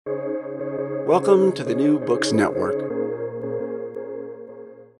Welcome to the New Books Network.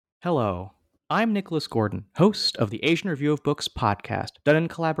 Hello, I'm Nicholas Gordon, host of the Asian Review of Books podcast, done in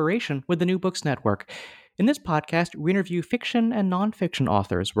collaboration with the New Books Network. In this podcast, we interview fiction and nonfiction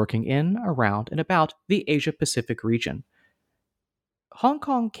authors working in, around, and about the Asia Pacific region. Hong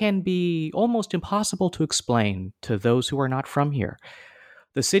Kong can be almost impossible to explain to those who are not from here.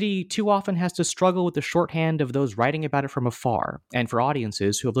 The city too often has to struggle with the shorthand of those writing about it from afar, and for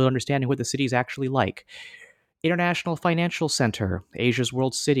audiences who have little understanding what the city is actually like. International Financial Center, Asia's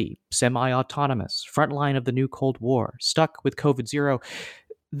World City, semi-autonomous, front line of the new Cold War, stuck with COVID zero.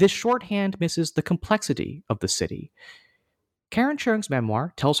 This shorthand misses the complexity of the city. Karen Cheung's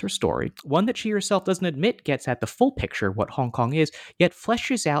memoir tells her story, one that she herself doesn't admit gets at the full picture of what Hong Kong is, yet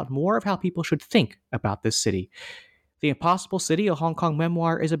fleshes out more of how people should think about this city. The Impossible City, a Hong Kong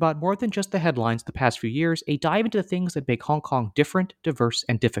memoir, is about more than just the headlines the past few years, a dive into the things that make Hong Kong different, diverse,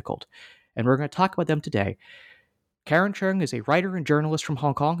 and difficult. And we're going to talk about them today. Karen Cheung is a writer and journalist from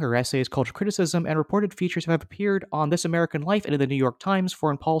Hong Kong. Her essays, cultural criticism, and reported features have appeared on This American Life and in the New York Times,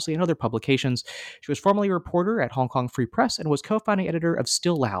 Foreign Policy, and other publications. She was formerly a reporter at Hong Kong Free Press and was co-founding editor of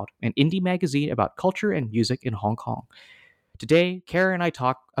Still Loud, an indie magazine about culture and music in Hong Kong. Today, Karen and I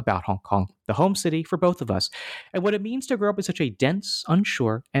talk about Hong Kong, the home city for both of us, and what it means to grow up in such a dense,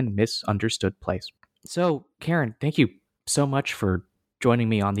 unsure, and misunderstood place. So, Karen, thank you so much for joining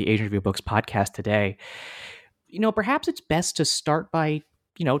me on the Asian Review Books podcast today. Perhaps it's best to start by,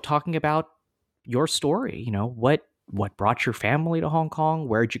 talking about your story. What brought your family to Hong Kong?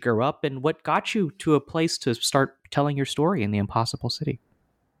 Where'd you grow up? And what got you to a place to start telling your story in the Impossible City?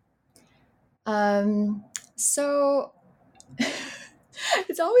 So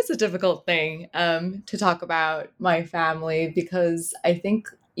it's always a difficult thing to talk about my family because I think,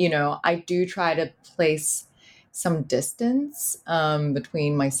 I do try to place some distance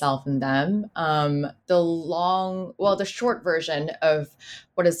between myself and them. The short version of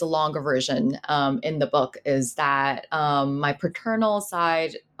what is the longer version in the book is that my paternal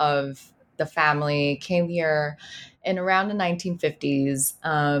side of the family came here in around the 1950s,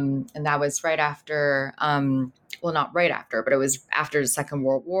 and that was right after, not right after, but it was after the Second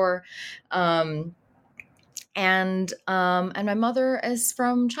World War. And my mother is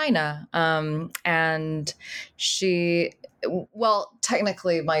from China, and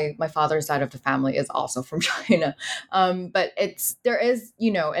technically my father's side of the family is also from China, but there is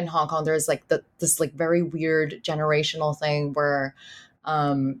in Hong Kong there's like this like very weird generational thing where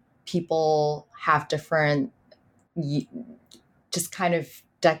people have different just kind of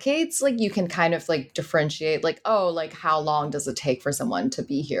decades. Like you can kind of like differentiate like, oh, like how long does it take for someone to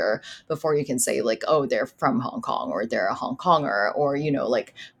be here before you can say like, oh, they're from Hong Kong or they're a Hong Konger, or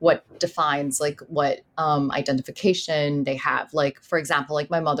like what defines like what identification they have. Like, for example, like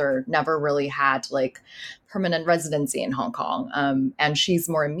my mother never really had like permanent residency in Hong Kong, and she's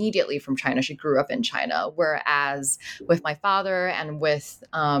more immediately from China. She grew up in China, whereas with my father and with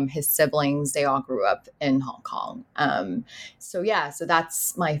his siblings, they all grew up in Hong Kong. So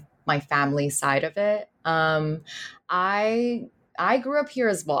that's my family side of it. I grew up here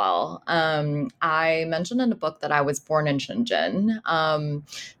as well. I mentioned in the book that I was born in Shenzhen.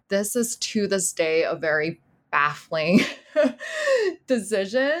 This is to this day a very baffling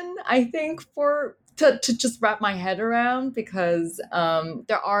decision, I think, to just wrap my head around, because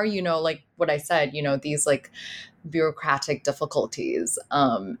there are, like what I said, these like bureaucratic difficulties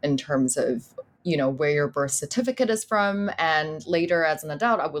in terms of where your birth certificate is from. And later as an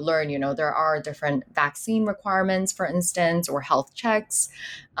adult, I would learn, there are different vaccine requirements, for instance, or health checks.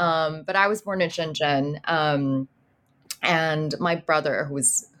 But I was born in Shenzhen, and my brother,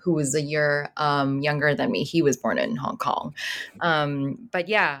 who was a year younger than me, he was born in Hong Kong.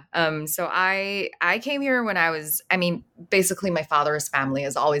 So I came here when basically my father's family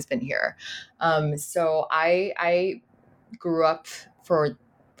has always been here. So I grew up for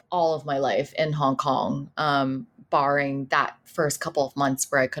all of my life in Hong Kong, barring that first couple of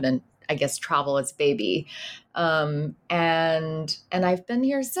months where I couldn't, I guess, travel as a baby. And I've been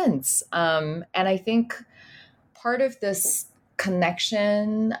here since. And I think part of this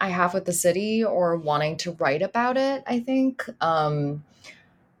connection I have with the city, or wanting to write about it, I think,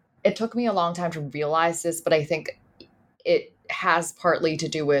 it took me a long time to realize this, but I think it has partly to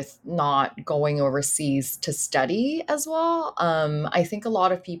do with not going overseas to study as well. I think a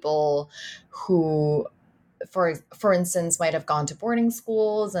lot of people who, for instance, might have gone to boarding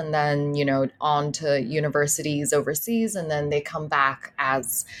schools and then, on to universities overseas, and then they come back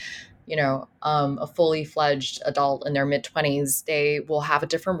as a fully fledged adult in their mid-20s, they will have a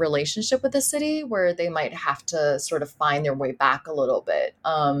different relationship with the city where they might have to sort of find their way back a little bit.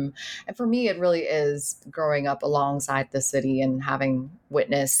 And for me, it really is growing up alongside the city and having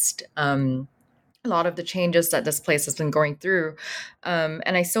witnessed a lot of the changes that this place has been going through. So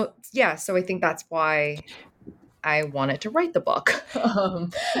I think that's why I wanted to write the book. No,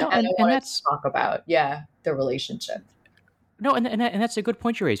 And I and wanted to that's talk about, the relationship. no, and that's a good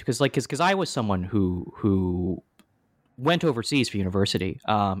point you raised, because I was someone who went overseas for university,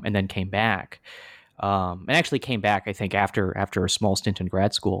 and then came back, and actually came back, I think, after a small stint in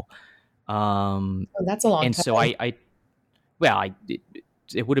grad school, Oh, that's a long and so time.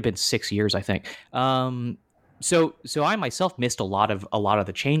 it would have been 6 years, I think. So I myself missed a lot of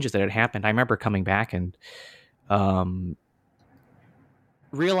the changes that had happened. I remember coming back and um,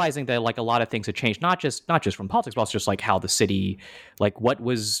 realizing that like a lot of things had changed, not just from politics, but also just like how the city, like what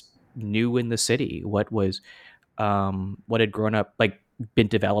was new in the city, what had grown up, like been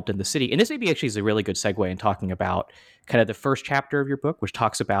developed in the city. And this maybe actually is a really good segue in talking about kind of the first chapter of your book, which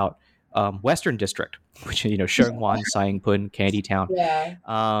talks about Western District, which Sheung, Pun, Candy Town, Yeah.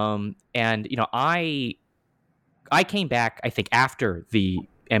 and I came back, I think, after the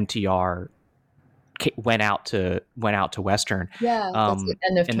MTR went out to Western, Yeah. That's the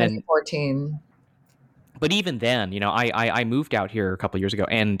end of and then 2014. but even then, I moved out here a couple years ago,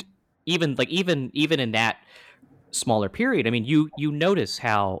 and even in that smaller period, I mean, you notice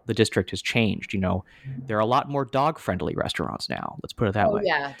how the district has changed. There are a lot more dog friendly restaurants now. Let's put it that Oh, way.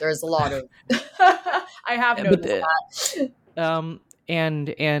 yeah. There's a lot of, I have But noticed that.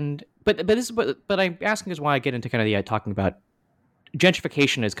 but I'm asking is why I get into kind of the talking about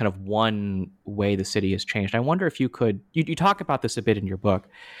gentrification as kind of one way the city has changed. I wonder if you talk about this a bit in your book,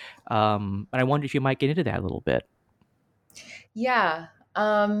 and I wonder if you might get into that a little bit. Yeah.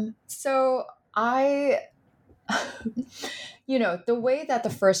 So I, the way that the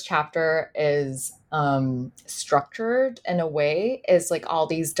first chapter is structured in a way is like all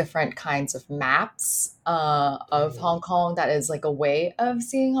these different kinds of maps of Hong Kong. That is like a way of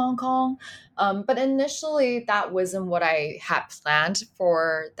seeing Hong Kong. But initially, that wasn't what I had planned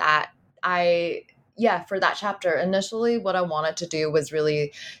for that. For that chapter, initially, what I wanted to do was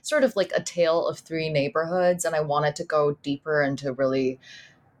really sort of like a tale of three neighborhoods, and I wanted to go deeper into really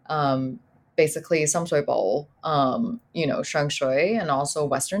um, basically Samsui Bowl, Shengshui, and also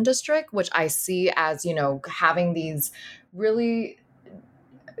Western District, which I see as, having these really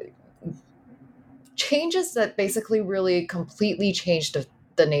changes that basically really completely changed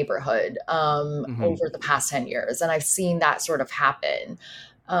the neighborhood Mm-hmm. over the past 10 years. And I've seen that sort of happen.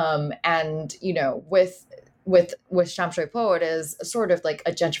 And, with Shamshui Po, it is sort of like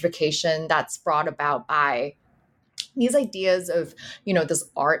a gentrification that's brought about by these ideas of this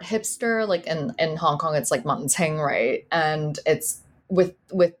art hipster, like in Hong Kong it's like Teng, right? And it's with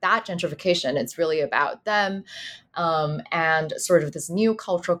that gentrification, it's really about them, and sort of this new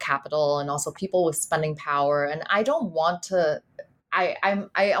cultural capital, and also people with spending power. And I don't want to I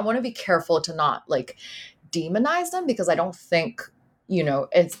want to be careful to not like demonize them, because I don't think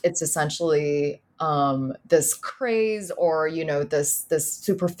it's essentially this craze, or this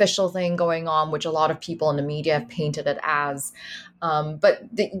superficial thing going on, which a lot of people in the media have painted it as, but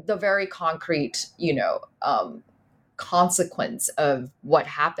the very concrete consequence of what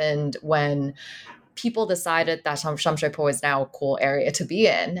happened when people decided that Shamshui is now a cool area to be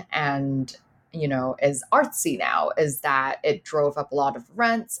in, and is artsy now, is that it drove up a lot of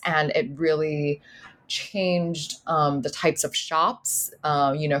rents, and it really changed the types of shops,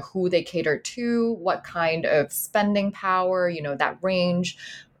 who they cater to, what kind of spending power, that range,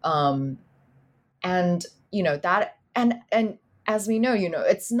 um, and that and as we know,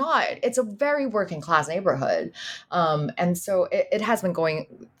 it's a very working class neighborhood, and so it has been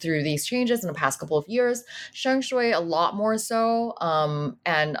going through these changes in the past couple of years. Shengshui a lot more so,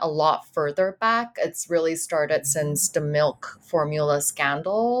 and a lot further back. It's really started since the milk formula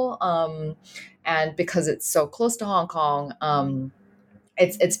scandal, and because it's so close to Hong Kong,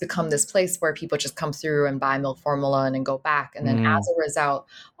 it's become this place where people just come through and buy milk formula and then go back. And then as a result,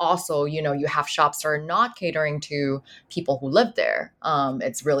 also, you have shops that are not catering to people who live there.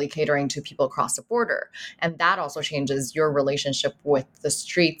 It's really catering to people across the border. And that also changes your relationship with the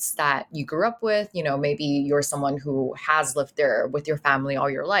streets that you grew up with. Maybe you're someone who has lived there with your family all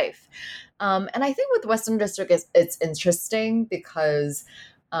your life. And I think with Western District, it's interesting because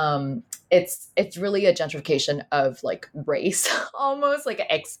it's really a gentrification of like race, almost like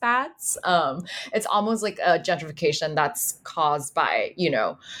expats. It's almost like a gentrification that's caused by,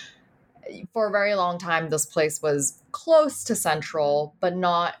 for a very long time, this place was close to Central, but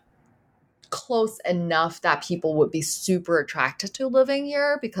not close enough that people would be super attracted to living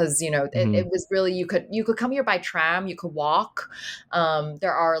here because, it was really, you could come here by tram, you could walk.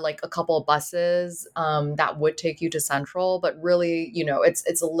 There are like a couple of buses that would take you to Central, but really,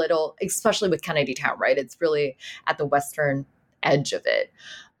 it's a little, especially with Kennedy Town, right? It's really at the western edge of it.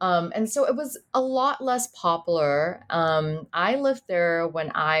 And so it was a lot less popular. I lived there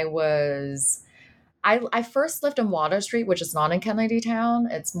when I first lived in Water Street, which is not in Kennedy Town.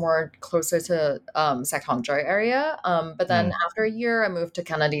 It's more closer to Sakhonjoy area. But then after a year, I moved to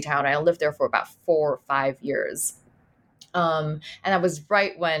Kennedy Town. I lived there for about 4 or 5 years. And that was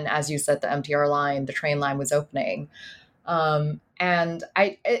right when, as you said, the MTR line, the train line was opening. And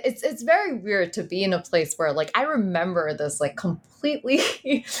it's very weird to be in a place where like I remember this like completely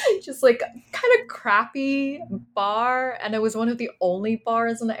just like kind of crappy bar, and it was one of the only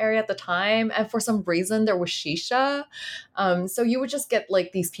bars in the area at the time, and for some reason there was shisha. So you would just get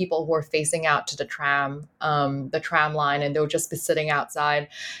like these people who are facing out to the tram line, and they would just be sitting outside,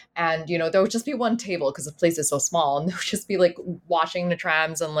 and there would just be one table because the place is so small, and they would just be like watching the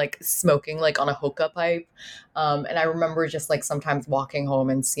trams and like smoking like on a hookah pipe. And I remember just like sometimes walking home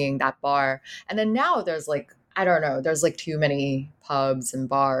and seeing that bar. And then now there's like, I don't know, there's like too many pubs and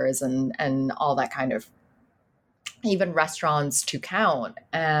bars and all that kind of, even restaurants to count.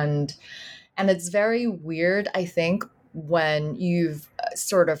 And it's very weird, I think, when you've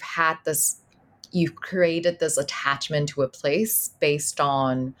sort of had this, you've created this attachment to a place based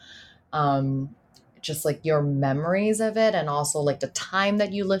on just like your memories of it, and also like the time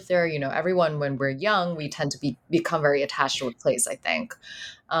that you live there. Everyone, when we're young, we tend to become very attached to a place, I think.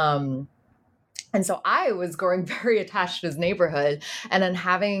 And so I was growing very attached to this neighborhood, and then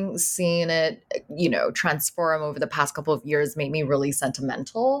having seen it, transform over the past couple of years made me really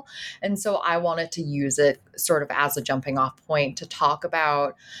sentimental. And so I wanted to use it sort of as a jumping off point to talk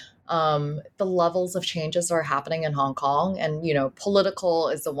about the levels of changes that are happening in Hong Kong. And, political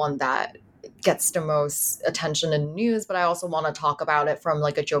is the one that gets the most attention in the news, but I also want to talk about it from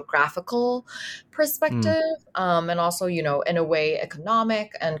like a geographical perspective, and also, in a way,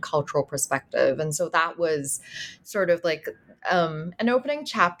 economic and cultural perspective. And so that was sort of like an opening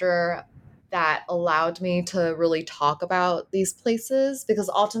chapter that allowed me to really talk about these places, because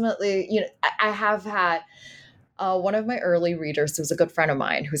ultimately, I have had one of my early readers who's a good friend of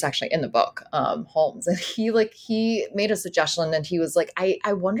mine who's actually in the book, Holmes, and he made a suggestion, and he was like,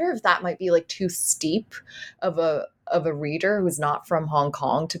 I wonder if that might be like too steep of a reader who's not from Hong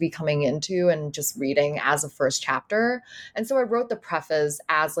Kong to be coming into and just reading as a first chapter. And so I wrote the preface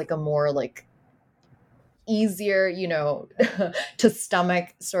as like a more like easier, to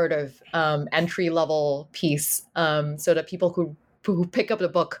stomach sort of entry level piece, so that people who pick up the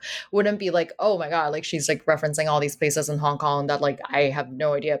book wouldn't be like, oh my God, like she's like referencing all these places in Hong Kong that like I have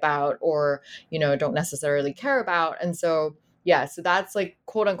no idea about, or, don't necessarily care about. And so, yeah, so that's like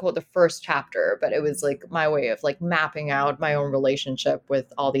quote unquote the first chapter, but it was like my way of like mapping out my own relationship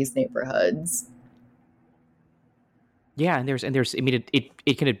with all these neighborhoods. Yeah, and there's I mean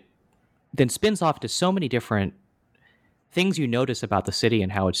it kind of then spins off to so many different things you notice about the city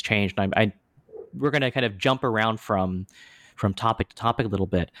and how it's changed. And we're going to kind of jump around from topic to topic a little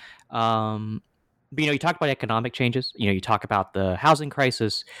bit. But you talk about economic changes. You talk about the housing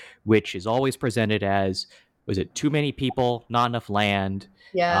crisis, which is always presented as, was it too many people, not enough land?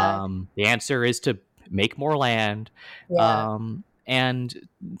 Yeah. The answer is to make more land. Yeah. And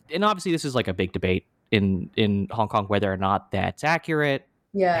obviously this is like a big debate in Hong Kong whether or not that's accurate.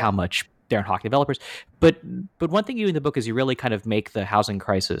 Yeah. How much they're Hawk developers. But one thing you do in the book is you really kind of make the housing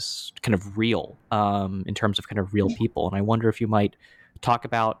crisis kind of real, in terms of kind of real people. And I wonder if you might talk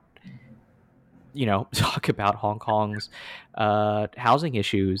about Hong Kong's housing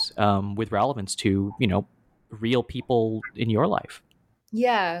issues with relevance to, real people in your life.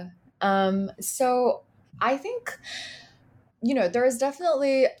 Yeah. So I think, there is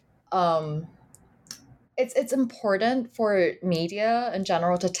definitely, it's important for media in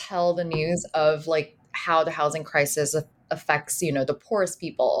general to tell the news of like how the housing crisis affects, the poorest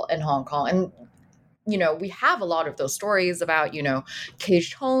people in Hong Kong. And, we have a lot of those stories about,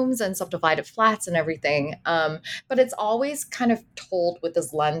 caged homes and subdivided flats and everything. But it's always kind of told with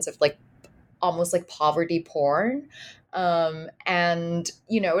this lens of like almost like poverty porn. And,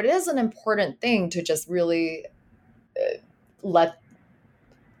 it is an important thing to just really let,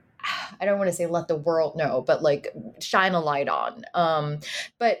 I don't want to say let the world know, but like shine a light on.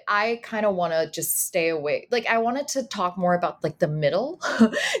 But I kind of want to just stay away. Like I wanted to talk more about like the middle.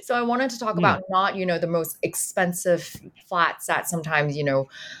 So I wanted to talk about not, the most expensive flats that sometimes,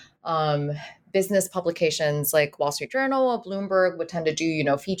 business publications like Wall Street Journal or Bloomberg would tend to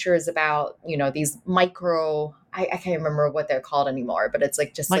do, features about, these micro, I can't remember what they're called anymore, but it's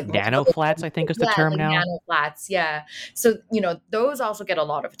like just Like like nano flats, I think is the term like now. nano flats. Yeah. So, those also get a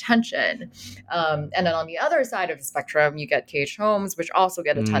lot of attention. And then on the other side of the spectrum, you get KH Homes, which also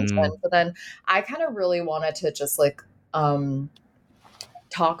get attention. Mm. But then I kind of really wanted to just like,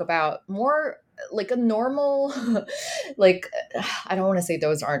 talk about more like a normal like I don't want to say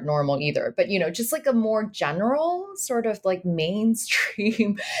those aren't normal either, but just like a more general sort of like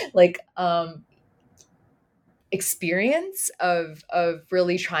mainstream like experience of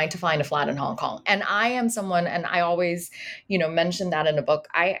really trying to find a flat in Hong Kong. And I am someone, and I always mention that in the book,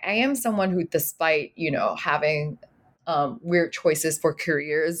 I am someone who, despite having weird choices for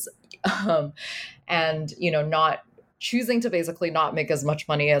careers, and not choosing to basically not make as much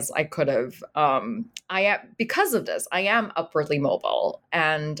money as I could have. I am, because of this, I am upwardly mobile,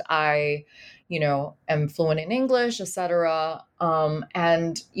 and I, am fluent in English, etc.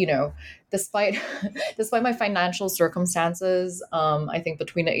 And despite despite my financial circumstances, I think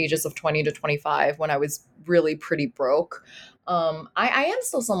between the ages of 20 to 25, when I was really pretty broke, I am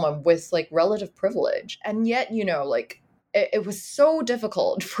still someone with like relative privilege, and yet like it was so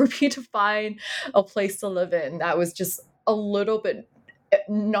difficult for me to find a place to live in that was just a little bit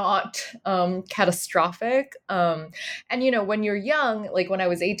not catastrophic. And when you're young, like when I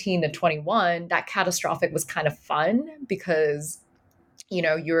was 18 to 21, that catastrophic was kind of fun because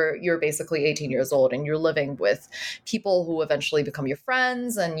you're basically 18 years old and you're living with people who eventually become your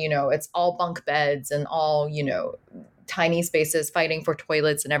friends, and it's all bunk beds and all tiny spaces fighting for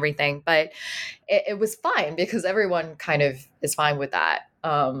toilets and everything. But it was fine because everyone kind of is fine with that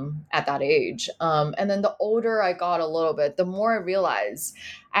at that age. And then the older I got a little bit, the more I realized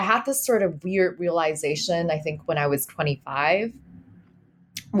I had this sort of weird realization, I think when I was 25,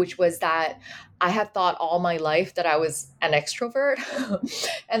 which was that I had thought all my life that I was an extrovert.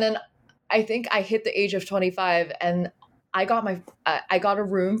 And then I think I hit the age of 25 and I got a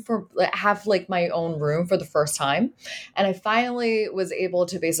room for have like my own room for the first time. And I finally was able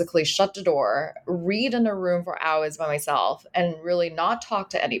to basically shut the door, read in a room for hours by myself, and really not talk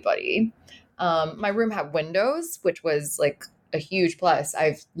to anybody. My room had windows, which was like a huge plus.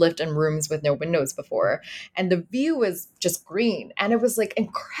 I've lived in rooms with no windows before, and the view was just green, and it was like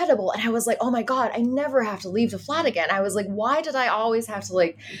incredible. And I was like, oh my God, I never have to leave the flat again. I was like, why did I always have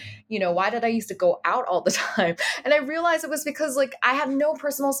to why did I used to go out all the time? And I realized it was because like I had no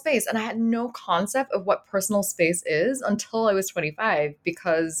personal space, and I had no concept of what personal space is until I was 25,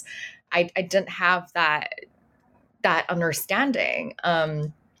 because I didn't have that understanding.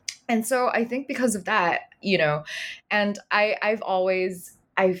 And so I think because of that, and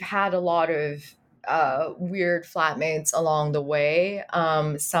I've had a lot of weird flatmates along the way.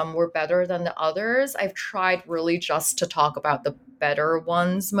 Some were better than the others. I've tried really just to talk about the better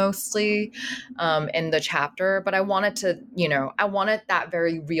ones mostly in the chapter, but I wanted to, I wanted that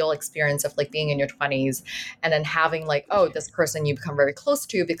very real experience of like being in your 20s and then having like, oh, this person you become very close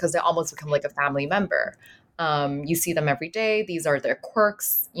to because they almost become like a family member. You see them every day. These are their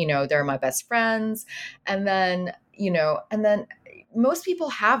quirks. They're my best friends. And then, most people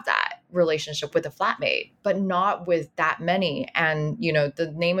have that relationship with a flatmate, but not with that many. And,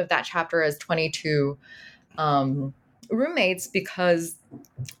 the name of that chapter is 22 roommates, because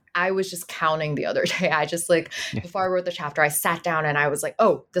I was just counting the other day. I just before I wrote the chapter, I sat down and I was like,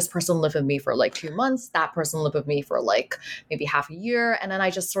 oh, this person lived with me for like 2 months. That person lived with me for like maybe half a year. And then I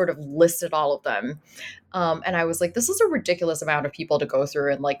just sort of listed all of them. And I was like, this is a ridiculous amount of people to go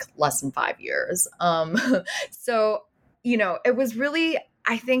through in like less than 5 years. So, it was really,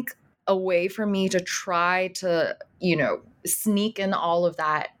 I think, a way for me to try to, sneak in all of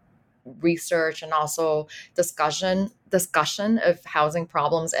that research and also discussion of housing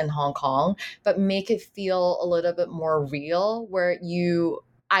problems in Hong Kong, but make it feel a little bit more real, where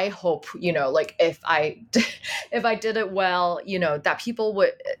I hope, like if I did it well, that people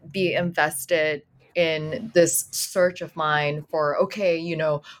would be invested in this search of mine for, okay,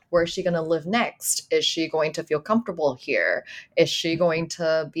 where is she going to live next? Is she going to feel comfortable here? Is she going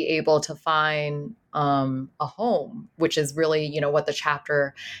to be able to find a home, which is really, what the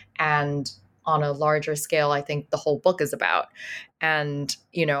chapter and on a larger scale, I think the whole book is about. And,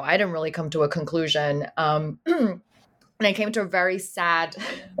 I didn't really come to a conclusion. And I came to a very sad,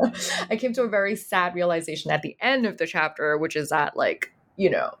 realization at the end of the chapter, which is that like,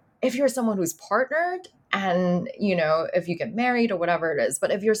 if you're someone who's partnered and, if you get married or whatever it is,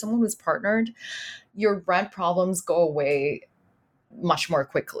 but if you're someone who's partnered, your rent problems go away much more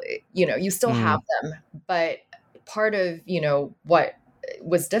quickly. You still have them, but part of, what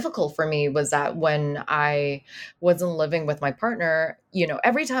was difficult for me was that when I wasn't living with my partner,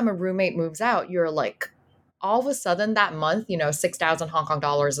 every time a roommate moves out, you're like, all of a sudden that month, 6,000 Hong Kong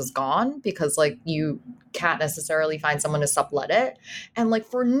dollars is gone because like you can't necessarily find someone to sublet it. And like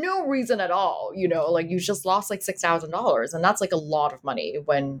for no reason at all, like you just lost like $6,000. And that's like a lot of money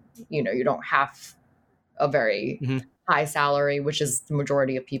when, you don't have a very Mm-hmm. high salary, which is the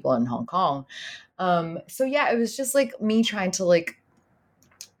majority of people in Hong Kong. So yeah, it was just like me trying to like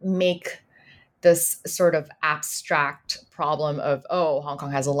make this sort of abstract problem of, oh, Hong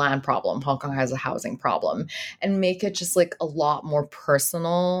Kong has a land problem, Hong Kong has a housing problem, and make it just like a lot more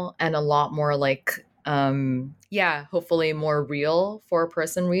personal and a lot more like, yeah, hopefully more real for a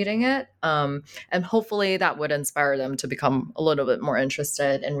person reading it. And hopefully that would inspire them to become a little bit more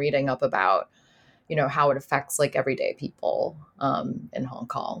interested in reading up about, how it affects like everyday people in Hong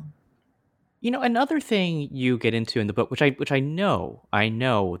Kong. Another thing you get into in the book, which I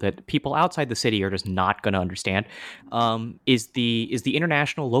know that people outside the city are just not going to understand, is the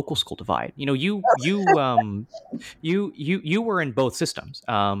international local school divide. You were in both systems.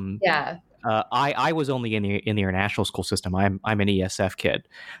 Yeah. I was only in the international school system. I'm an ESF kid,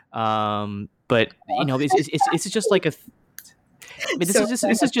 but it's just like this So is just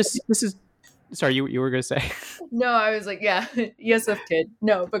this is just this is. Sorry, you were going to say. no, I was like, yeah, ESF kid.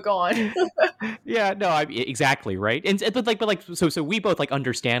 No, but go on. Yeah, no, exactly right, and but so we both like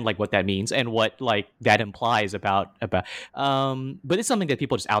understand like what that means and what like that implies about. But it's something that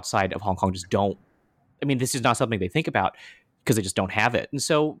people just outside of Hong Kong just don't. I mean, this is not something they think about because they just don't have it, and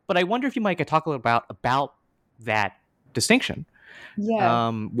so. But I wonder if you might could talk a little about that distinction,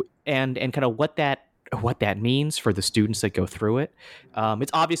 Yeah. and kind of what that means for the students that go through it.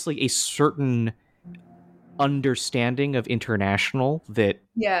 It's obviously a certain understanding of international that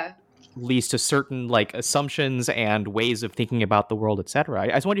Yeah. leads to certain like assumptions and ways of thinking about the world, etc.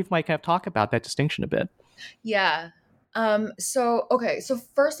 I was wondering if you might kind of talk about that distinction a bit. Yeah. So okay, so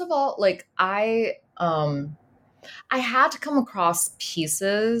first of all, like I had to come across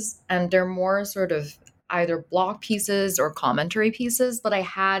pieces and they're more sort of either blog pieces or commentary pieces, but I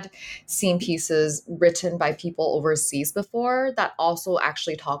had seen pieces written by people overseas before that also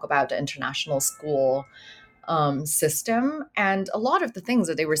actually talk about the international school system. And a lot of the things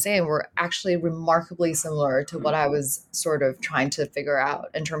that they were saying were actually remarkably similar to what I was sort of trying to figure out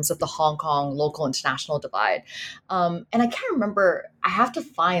in terms of the Hong Kong local international divide. And I can't remember, I have to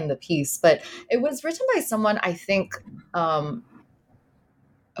find the piece, but it was written by someone, I think,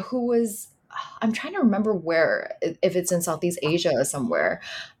 who was. I'm trying to remember where, if it's in Southeast Asia somewhere.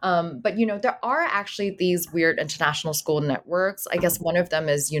 But, there are actually these weird international school networks. I guess one of them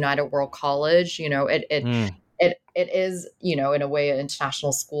is United World College. Mm. It is, in a way, an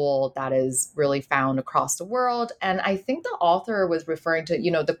international school that is really found across the world. And I think the author was referring to,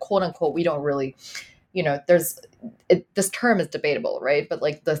 the quote unquote, we don't really, this term is debatable, right? But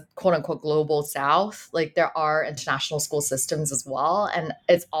like the quote unquote global South, like there are international school systems as well. And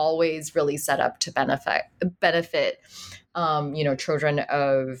it's always really set up to benefit children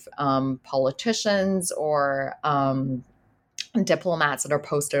of politicians or diplomats that are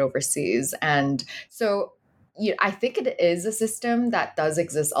posted overseas. And so I think it is a system that does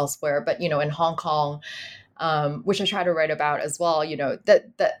exist elsewhere, but in Hong Kong, which I try to write about as well,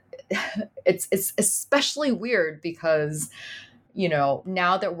 that it's especially weird because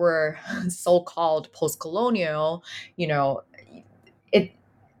now that we're so-called post-colonial, it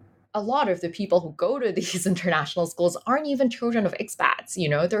a lot of the people who go to these international schools aren't even children of expats.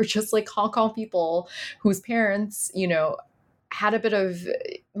 They're just like Hong Kong people whose parents had a bit of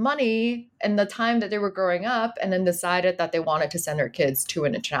money in the time that they were growing up and then decided that they wanted to send their kids to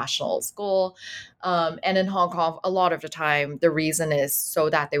an international school. And in Hong Kong, a lot of the time, the reason is so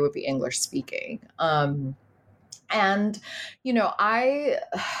that they would be English speaking. And, I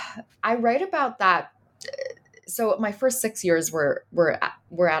write about that. So my first 6 years were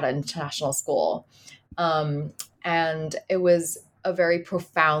at an international school. And it was a very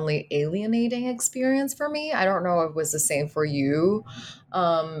profoundly alienating experience for me. I don't know if it was the same for you,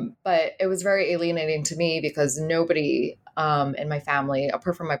 but it was very alienating to me because nobody in my family,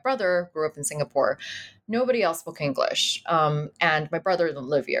 apart from my brother, grew up in Singapore. Nobody else spoke English. And my brother didn't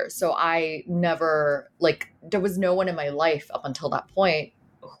live here. So I never, there was no one in my life up until that point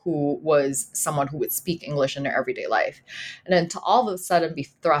who was someone who would speak English in their everyday life. And then to all of a sudden be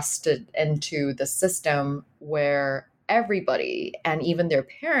thrusted into the system where everybody and even their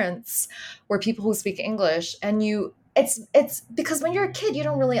parents were people who speak English. And it's because when you're a kid, you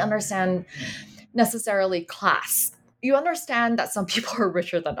don't really understand necessarily class. You understand that some people are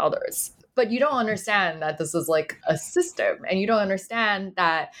richer than others. but you don't understand that this is like a system, and you don't understand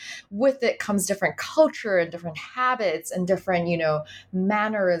that with it comes different culture and different habits and different,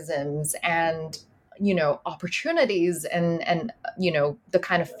 mannerisms and, opportunities and, the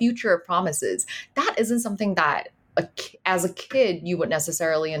kind of future promises. That isn't something that as a kid you would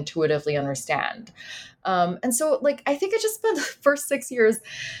necessarily intuitively understand. And so like, I think I just spent the first 6 years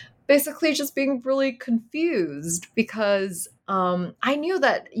basically just being really confused because I knew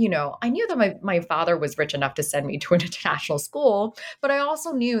that, my father was rich enough to send me to an international school, but I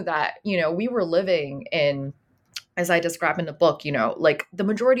also knew that, we were living in, as I describe in the book, like the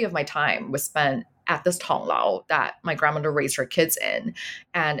majority of my time was spent at this Tonglao that my grandmother raised her kids in.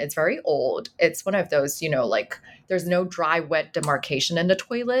 And it's very old. It's one of those, like there's no dry, wet demarcation in the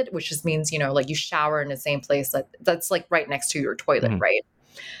toilet, which just means, like you shower in the same place that's like right next to your toilet, right?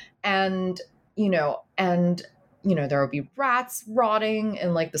 And, there will be rats rotting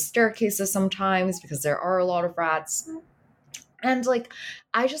in like the staircases sometimes because there are a lot of rats. And like,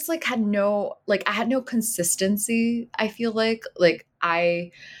 I just like had no, like, I had no consistency. I feel like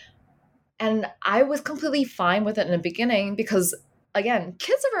I was completely fine with it in the beginning because again,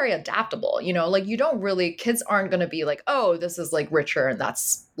 kids are very adaptable, like kids aren't going to be like, oh, this is like richer and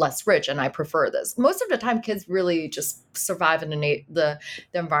that's less rich and I prefer this. Most of the time kids really just survive in the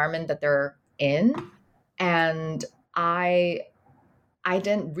environment that they're in. And I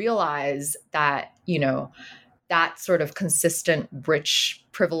didn't realize that, that sort of consistent, rich,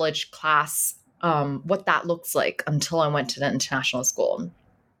 privileged class, what that looks like until I went to the international school.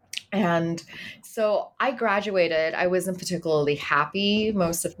 And so I graduated. I wasn't particularly happy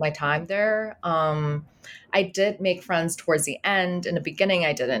most of my time there. I did make friends towards the end. In the beginning,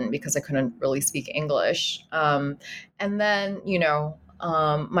 I didn't because I couldn't really speak English. And then,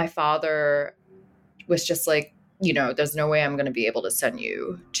 my father was just like, there's no way I'm going to be able to send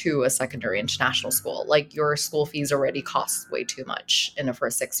you to a secondary international school. Like your school fees already cost way too much in the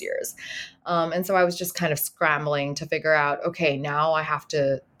first 6 years. And so I was just kind of scrambling to figure out, okay, now I have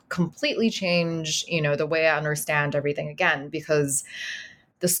to completely change, the way I understand everything again, because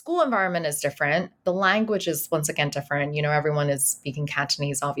the school environment is different. The language is once again different. Everyone is speaking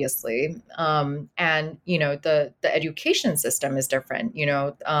Cantonese, obviously. And, the education system is different.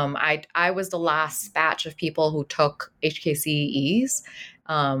 I was the last batch of people who took HKCEs,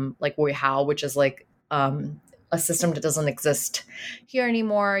 like Wei Hao, which is like a system that doesn't exist here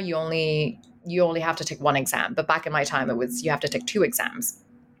anymore. You only have to take one exam. But back in my time, you have to take 2 exams.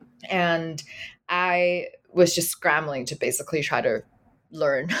 And I was just scrambling to basically try to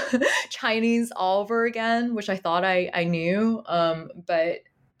learn Chinese all over again, which I thought I knew. But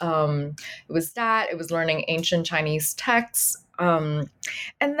it was that. It was learning ancient Chinese texts. And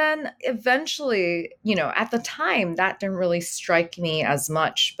then eventually, at the time, that didn't really strike me as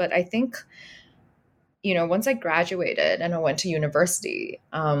much. But I think, once I graduated and I went to university,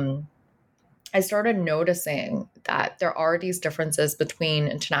 I started noticing that there are these differences between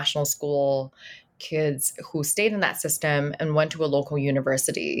international school kids who stayed in that system and went to a local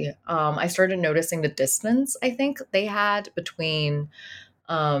university. I started noticing the distance I think they had between,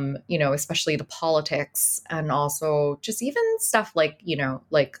 especially the politics and also just even stuff like,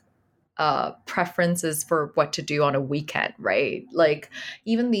 preferences for what to do on a weekend, right? Like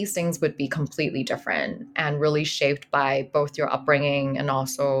even these things would be completely different and really shaped by both your upbringing and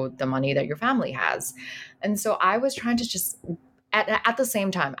also the money that your family has. And so I was trying to just at the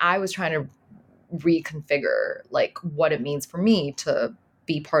same time, I was trying to reconfigure like what it means for me to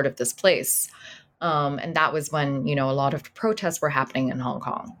be part of this place. And that was when, a lot of protests were happening in Hong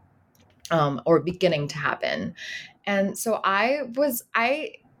Kong, or beginning to happen. And so I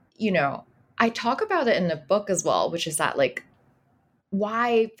talk about it in the book as well, which is that like,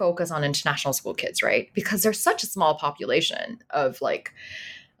 why focus on international school kids, right? Because there's such a small population of like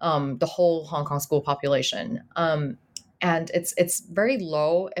the whole Hong Kong school population. And it's very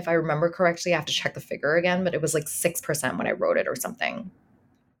low. If I remember correctly, I have to check the figure again, but it was like 6% when I wrote it or something.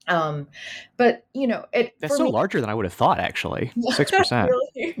 But that's so larger than I would have thought, actually. 6%.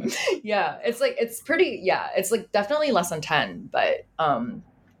 Really? Yeah. It's like definitely less than 10, but,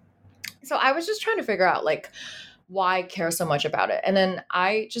 so I was just trying to figure out like why care so much about it. And then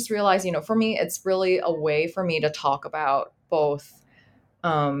I just realized, for me, it's really a way for me to talk about both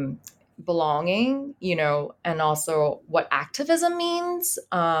belonging, and also what activism means,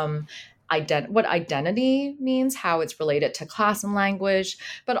 what identity means, how it's related to class and language,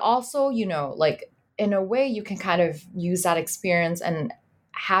 but also, like in a way you can kind of use that experience and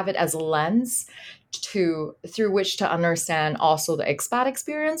have it as a lens through which to understand also the expat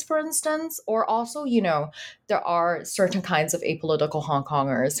experience, for instance, or also, there are certain kinds of apolitical Hong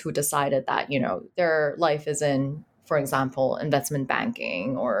Kongers who decided that, their life is in, for example, investment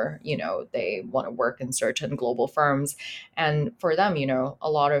banking, or, they want to work in certain global firms. And for them, a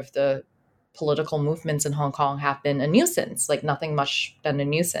lot of the political movements in Hong Kong have been a nuisance, like nothing much than a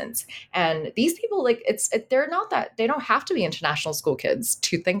nuisance. And these people, like, they're not that, they don't have to be international school kids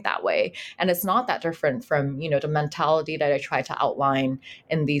to think that way. And it's not that different from, the mentality that I try to outline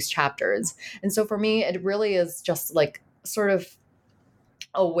in these chapters. And so for me, it really is just like sort of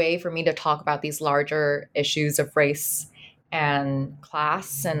a way for me to talk about these larger issues of race and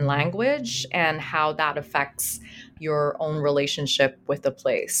class and language, and how that affects your own relationship with the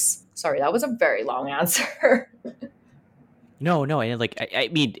place. Sorry, that was a very long answer. No, and like I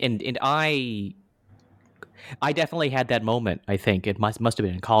mean, and I definitely had that moment. I think it must have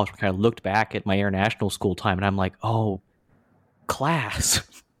been in college. When I kind of looked back at my international school time, and I'm like, oh, class.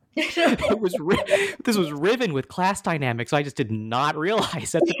 This was riven with class dynamics. I just did not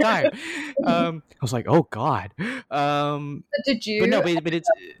realize at the time. I was like, oh God. Did you? But no, but it's.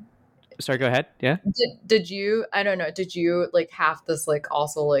 Sorry, go ahead. Yeah. Did you? I don't know. Did you like have this like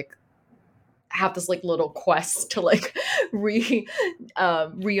also like have this like little quest to like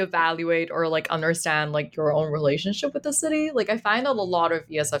reevaluate or like understand like your own relationship with the city? Like I find that a lot of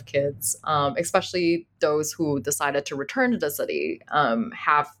ESF kids, especially those who decided to return to the city,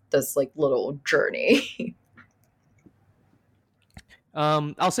 have this like little journey.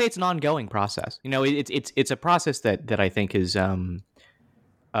 I'll say it's an ongoing process. It's a process that I think is at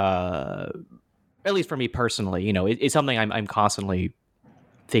least for me personally, it's something I'm constantly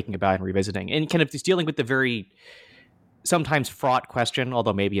thinking about and revisiting, and kind of just dealing with the very sometimes fraught question,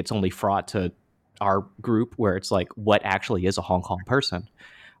 although maybe it's only fraught to our group, where it's like, what actually is a Hong Kong person?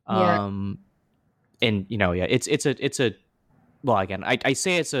 Yeah. And yeah, it's a well, again, I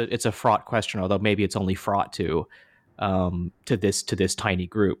say it's a fraught question, although maybe it's only fraught to this tiny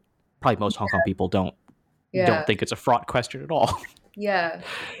group. Probably most Hong Kong people don't think it's a fraught question at all. Yeah.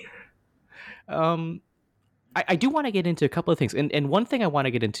 I do want to get into a couple of things, and one thing I want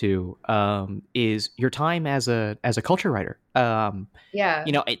to get into is your time as a culture writer. Yeah.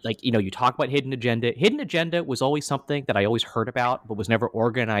 You talk about Hidden Agenda. Hidden Agenda was always something that I always heard about, but was never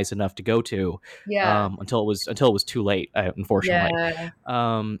organized enough to go to. Yeah. Until it was too late, unfortunately. Yeah.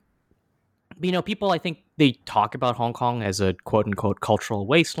 People, I think they talk about Hong Kong as a quote unquote cultural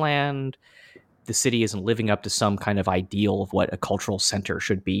wasteland. The city isn't living up to some kind of ideal of what a cultural center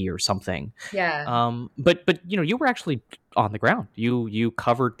should be or something. Yeah. But you were actually on the ground. You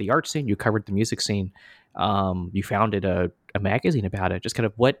covered the art scene. You covered the music scene. You founded a magazine about it. Just kind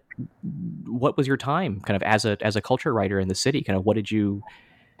of what was your time kind of as a culture writer in the city? Kind of what did you?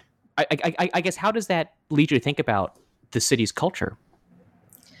 I guess how does that lead you to think about the city's culture?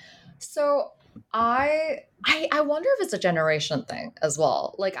 So I wonder if it's a generation thing as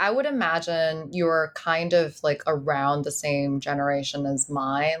well. Like I would imagine you're kind of like around the same generation as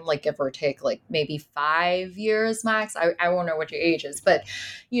mine, like give or take like maybe 5 years max. I won't know what your age is, but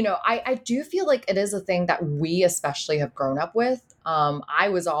I do feel like it is a thing that we especially have grown up with. I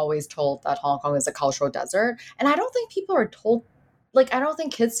was always told that Hong Kong is a cultural desert, and I don't think people are told, like, I don't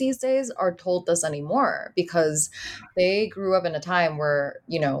think kids these days are told this anymore, because they grew up in a time where,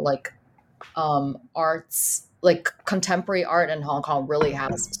 like arts, like contemporary art in Hong Kong really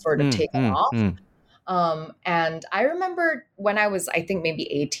has sort of taken off. And I remember when I was, I think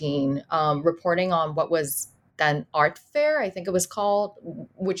maybe 18, reporting on what was then Art Fair, I think it was called,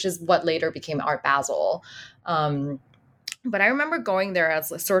 which is what later became Art Basel. But I remember going there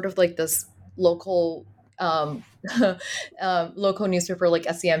as sort of like this local local newspaper, like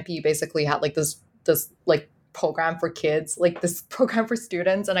SCMP, basically had like this like program for kids, like this program for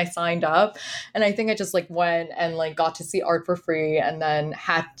students, and I signed up, and I think I just like went and like got to see art for free, and then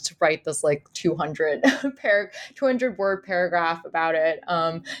had to write this like 200 word paragraph about it.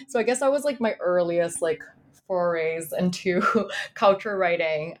 So I guess that was like my earliest like forays into culture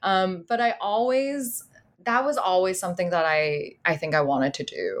writing. But that was always something that I think I wanted to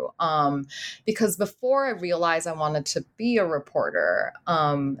do, because before I realized I wanted to be a reporter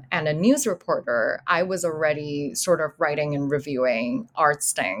and a news reporter, I was already sort of writing and reviewing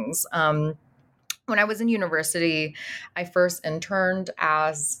arts things. When I was in university, I first interned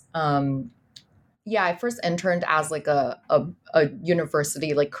as like a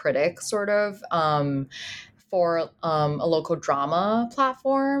university like critic sort of, for a local drama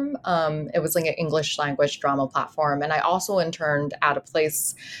platform. It was like an English language drama platform. And I also interned at a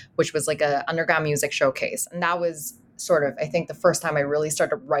place which was like an underground music showcase. And that was sort of, I think, the first time I really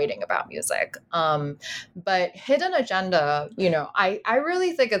started writing about music. But Hidden Agenda, I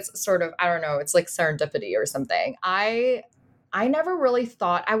really think it's sort of, I don't know, it's like serendipity or something. I never really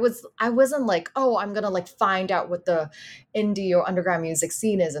thought I wasn't like, oh, I'm gonna like find out what the indie or underground music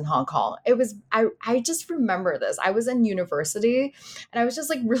scene is in Hong Kong. I just remember this. I was in university and I was just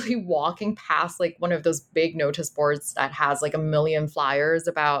like really walking past like one of those big notice boards that has like a million flyers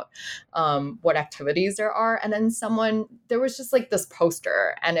about what activities there are. And then there was just like this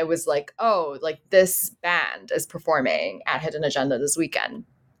poster and it was like, oh, like this band is performing at Hidden Agenda this weekend.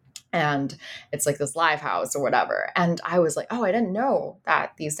 And it's like this live house or whatever. And I was like, oh, I didn't know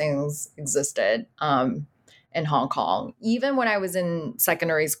that these things existed in Hong Kong. Even when I was in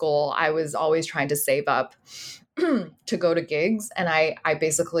secondary school, I was always trying to save up to go to gigs. And I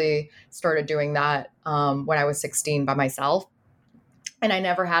basically started doing that when I was 16 by myself. And I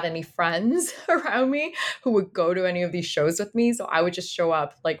never had any friends around me who would go to any of these shows with me. So I would just show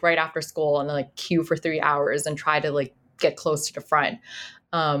up like right after school and then like queue for 3 hours and try to like get close to the front.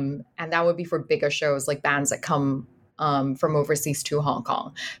 And that would be for bigger shows like bands that come from overseas to Hong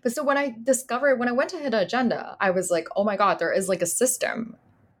Kong. But so when I went to Hidden Agenda, I was like, oh my God, there is like a system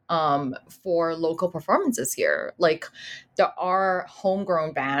for local performances here. Like there are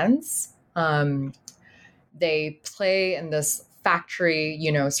homegrown bands. They play in this factory,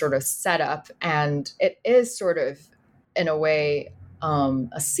 sort of setup. And it is sort of, in a way,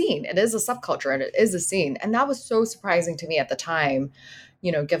 a scene. It is a subculture and it is a scene. And that was so surprising to me at the time,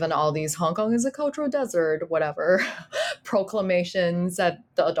 given all these Hong Kong is a cultural desert, whatever proclamations that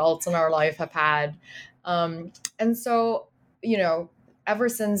the adults in our life have had. And so, ever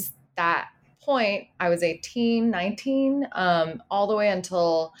since that point, I was 18, 19, all the way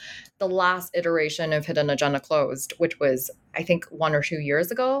until the last iteration of Hidden Agenda closed, which was, I think, 1 or 2 years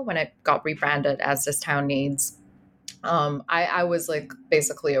ago when it got rebranded as This Town Needs. I was like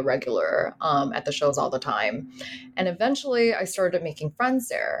basically a regular at the shows all the time. And eventually I started making friends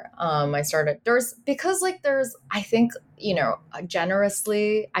there. I think,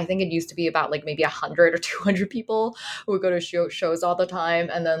 generously, I think it used to be about like maybe 100 or 200 people who would go to shows all the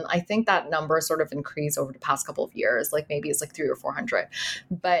time. And then I think that number sort of increased over the past couple of years, like maybe it's like 300 or 400.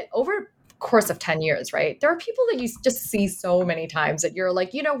 But over course of 10 years, right? There are people that you just see so many times that you're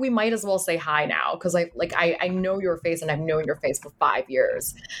like, we might as well say hi now because I know your face and I've known your face for 5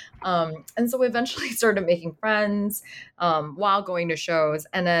 years. And so we eventually started making friends while going to shows.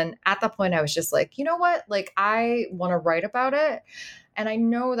 And then at that point, I was just like, you know what? Like, I want to write about it. And I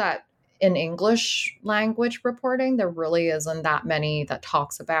know that in English language reporting, there really isn't that many that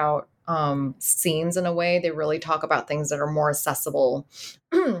talks about scenes in a way. They really talk about things that are more accessible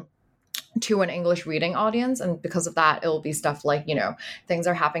to an English reading audience. And because of that, it'll be stuff like, things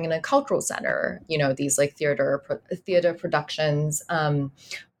are happening in a cultural center, these like theater productions,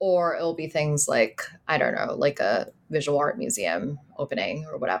 or it'll be things like, I don't know, like a visual art museum opening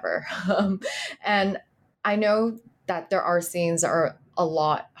or whatever. And I know that there are scenes that are a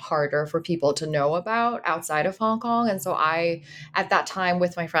lot harder for people to know about outside of Hong Kong. And so at that time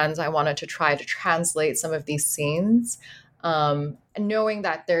with my friends, I wanted to try to translate some of these scenes, and knowing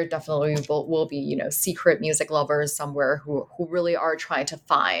that there definitely will be, secret music lovers somewhere who really are trying to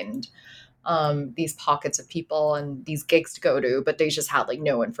find these pockets of people and these gigs to go to, but they just had like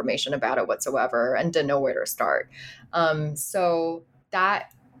no information about it whatsoever and didn't know where to start. So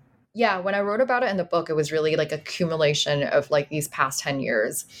that, yeah, when I wrote about it in the book, it was really like accumulation of like these past 10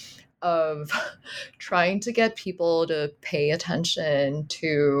 years of trying to get people to pay attention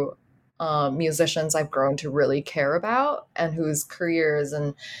to musicians I've grown to really care about and whose careers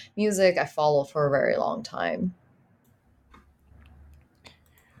and music I follow for a very long time.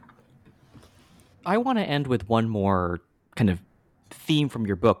 I want to end with one more kind of theme from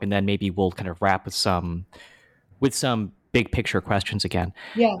your book, and then maybe we'll kind of wrap with some big picture questions again.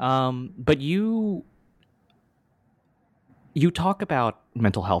 Yeah. But you talk about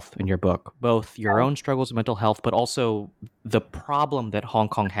mental health in your book, both your own struggles with mental health, but also the problem that Hong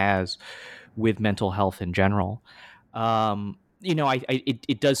Kong has with mental health in general.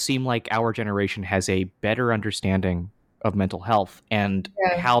 It does seem like our generation has a better understanding of mental health and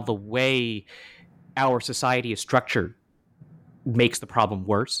how the way our society is structured makes the problem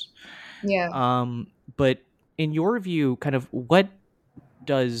worse. Yeah. But in your view, kind of what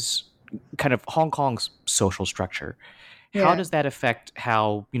does kind of Hong Kong's social structure, how does that affect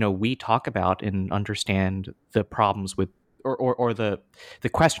how, we talk about and understand the problems with or the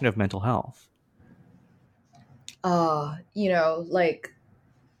question of mental health? Like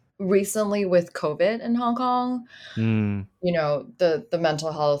recently with COVID in Hong Kong, the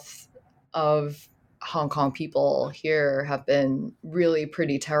mental health of Hong Kong people here have been really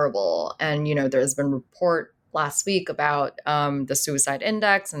pretty terrible. And, there's been report last week about the suicide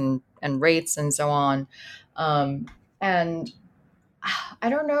index and rates and so on. And I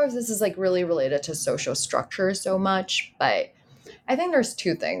don't know if this is like really related to social structure so much, but I think there's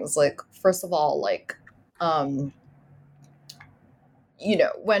two things. Like, first of all, like, when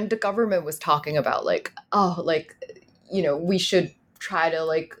the government was talking about like, oh, like, we should try to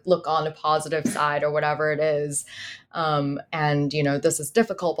like look on the positive side or whatever it is. And, this is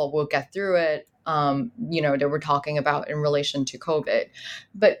difficult, but we'll get through it. They were talking about in relation to COVID.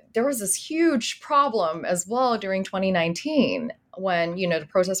 But there was this huge problem as well during 2019 when, the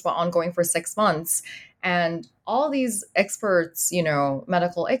protests were ongoing for 6 months. And all these experts,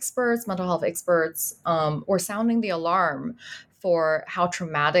 medical experts, mental health experts, were sounding the alarm for how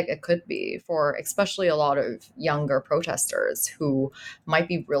traumatic it could be for especially a lot of younger protesters who might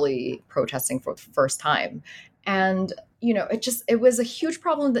be really protesting for the first time. And, it was a huge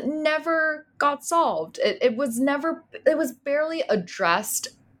problem that never got solved. It was barely addressed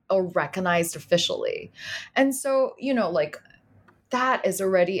or recognized officially. And so, like, that is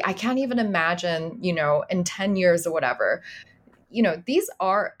already, I can't even imagine, in 10 years or whatever,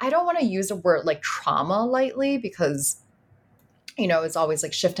 I don't want to use the word like trauma lightly because it's always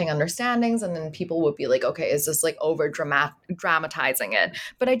like shifting understandings, and then people would be like, okay, is this like over dramatizing it?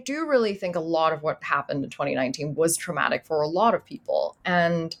 But I do really think a lot of what happened in 2019 was traumatic for a lot of people,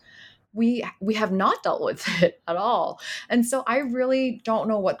 and we have not dealt with it at all. And so I really don't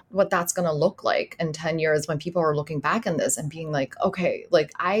know what that's going to look like in 10 years when people are looking back on this and being like, okay,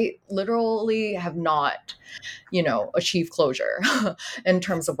 like I literally have not achieve closure in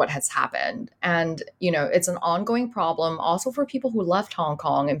terms of what has happened. And, it's an ongoing problem also for people who left Hong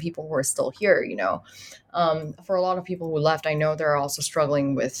Kong and people who are still here, for a lot of people who left, I know they're also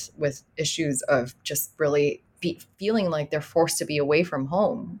struggling with issues of just really feeling like they're forced to be away from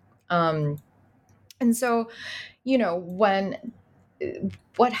home. And so, when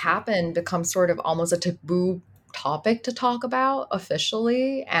what happened becomes sort of almost a taboo topic to talk about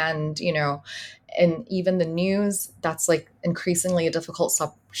officially, and and even the news, that's like increasingly a difficult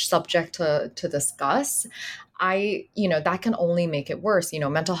subject to discuss. That can only make it worse.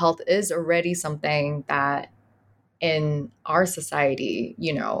 Mental health is already something that in our society,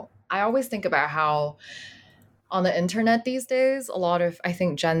 I always think about how on the internet these days, a lot of, I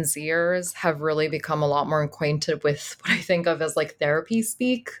think, Gen Zers have really become a lot more acquainted with what I think of as like therapy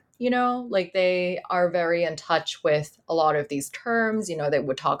speak. Like they are very in touch with a lot of these terms. They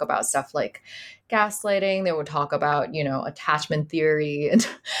would talk about stuff like gaslighting. They would talk about, attachment theory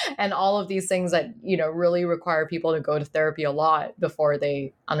and all of these things that, really require people to go to therapy a lot before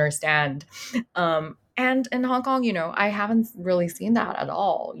they understand. And in Hong Kong, I haven't really seen that at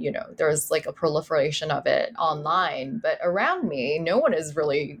all. There's like a proliferation of it online, but around me, no one is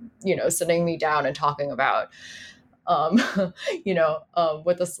really, sitting me down and talking about, what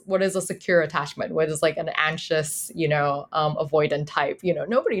is a secure attachment? What is like an anxious, avoidant type?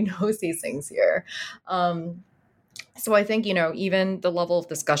 Nobody knows these things here. So I think, even the level of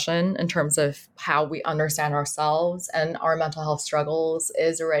discussion in terms of how we understand ourselves and our mental health struggles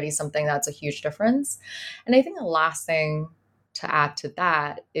is already something that's a huge difference. And I think the last thing to add to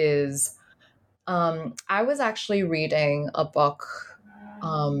that is I was actually reading a book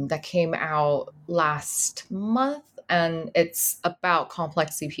that came out last month, and it's about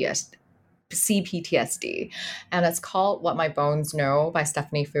complex CPTSD, and it's called What My Bones Know by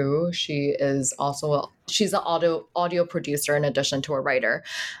Stephanie Fu. She's an audio producer in addition to a writer,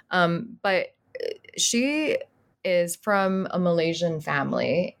 but she is from a Malaysian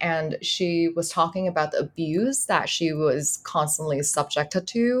family, and she was talking about the abuse that she was constantly subjected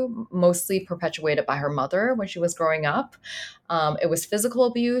to, mostly perpetuated by her mother when she was growing up. It was physical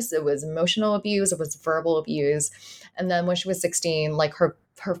abuse, it was emotional abuse, it was verbal abuse. And then when she was 16, like her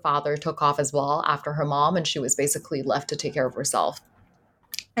father took off as well after her mom, and she was basically left to take care of herself.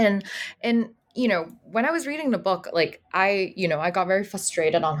 And when I was reading the book, like I got very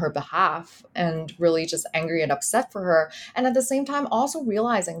frustrated on her behalf and really just angry and upset for her. And at the same time, also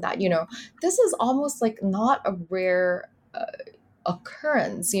realizing that, this is almost like not a rare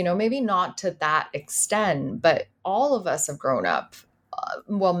occurrence, maybe not to that extent, but all of us have grown up,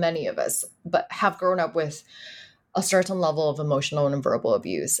 many of us, but have grown up with a certain level of emotional and verbal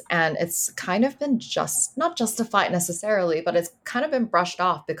abuse. And it's kind of been not justified necessarily, but it's kind of been brushed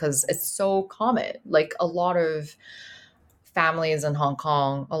off because it's so common. Like a lot of families in Hong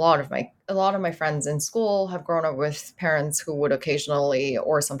Kong, a lot of my friends in school have grown up with parents who would occasionally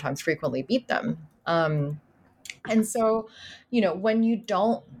or sometimes frequently beat them. And so, when you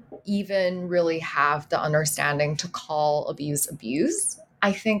don't even really have the understanding to call abuse abuse.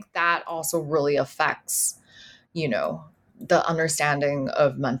 I think that also really affects, you know, the understanding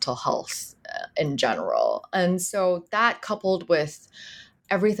of mental health in general. And so that coupled with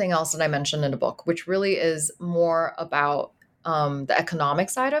everything else that I mentioned in the book, which really is more about the economic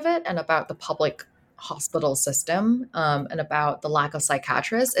side of it and about the public hospital system, and about the lack of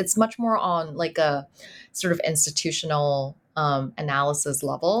psychiatrists. It's much more on like a sort of institutional analysis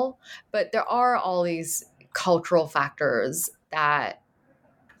level. But there are all these cultural factors that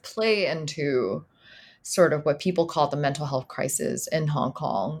play into sort of what people call the mental health crisis in Hong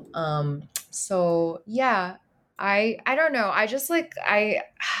Kong. So yeah, I don't know. I just like I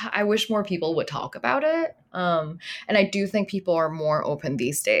wish more people would talk about it. And I do think people are more open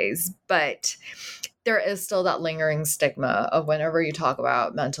these days, but there is still that lingering stigma of whenever you talk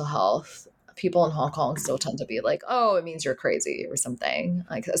about mental health, people in Hong Kong still tend to be like, oh, it means you're crazy or something,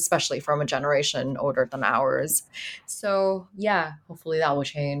 like, especially from a generation older than ours. So, yeah, hopefully that will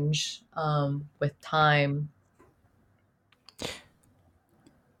change with time.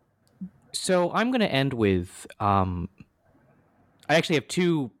 So I'm going to end with I actually have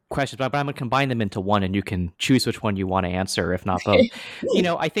two questions, but I'm going to combine them into one, and you can choose which one you want to answer, if not both.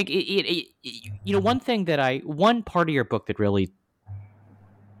 I think one thing one part of your book that really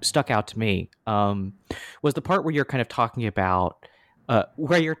stuck out to me was the part where you're kind of talking about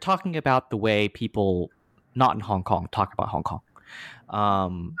the way people not in Hong Kong talk about Hong Kong. Oh,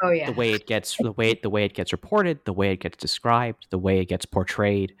 The yeah. way it gets reported, the way it gets described, the way it gets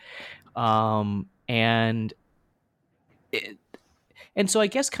portrayed, and it, and so I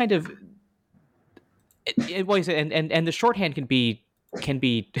guess kind of it was and the shorthand can be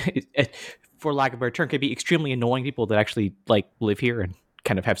for lack of a better term, can be extremely annoying people that actually like live here and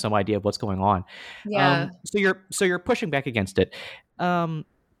kind of have some idea of what's going on. Yeah. So you're pushing back against it,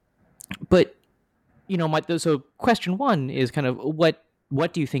 but so question one is kind of what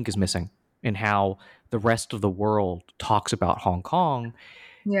do you think is missing in how the rest of the world talks about Hong Kong?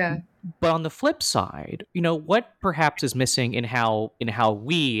 Yeah. But on the flip side, what perhaps is missing in how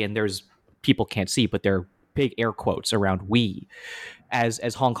we, and there's people can't see, but there are big air quotes around we as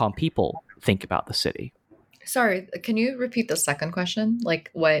Hong Kong people think about the city. Sorry, can you repeat the second question?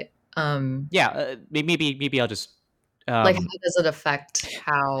 Like what Yeah, maybe I'll just like how um does it affect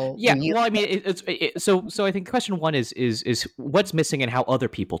how yeah, we well, I mean, so I think question one is what's missing in how other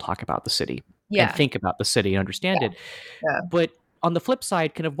people talk about the city and Yeah. think about the city and understand it. Yeah. But on the flip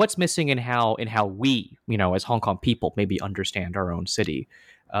side, kind of what's missing in how we, as Hong Kong people, maybe understand our own city.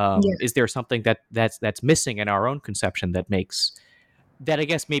 Yeah. Is there something that's missing in our own conception that I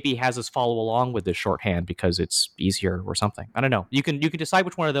guess maybe has us follow along with this shorthand because it's easier or something? I don't know. You can decide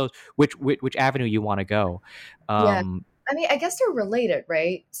which one of those, which avenue you want to go. Yeah. Um, I mean, I guess they're related,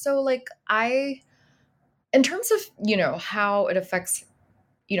 right? So like in terms of, how it affects,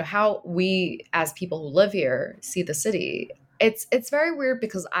 how we as people who live here see the city, it's very weird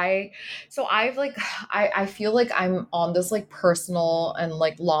because I've like I feel like I'm on this like personal and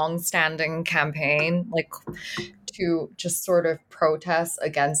like long standing campaign like to just sort of protest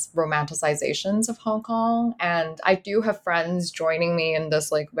against romanticizations of Hong Kong. And I do have friends joining me in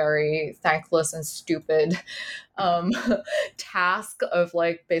this like very thankless and stupid um, task of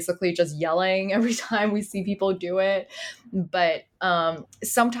like basically just yelling every time we see people do it. But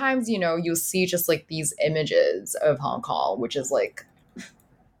sometimes, you'll see just like these images of Hong Kong, which is like,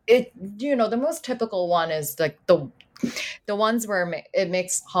 the most typical one is like the ones where it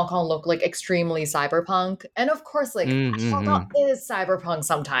makes Hong Kong look like extremely cyberpunk. And of course, like Hong Kong mm-hmm. is cyberpunk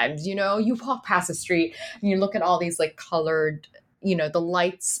sometimes, you walk past the street and you look at all these like colored, the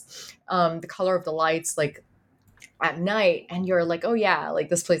lights, the color of the lights, like at night, and you're like, oh yeah, like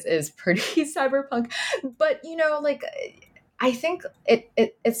this place is pretty cyberpunk. But like I think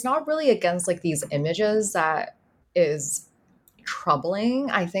it's not really against like these images that is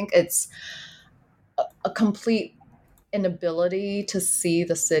troubling. I think it's a complete inability to see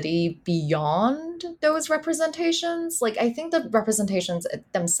the city beyond those representations. Like I think the representations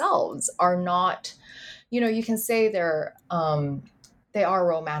themselves are not, you can say they are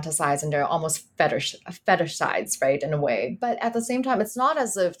romanticized and they're almost fetishized, right, in a way. But at the same time, it's not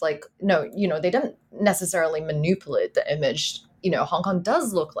as if like, no, they didn't necessarily manipulate the image. Hong Kong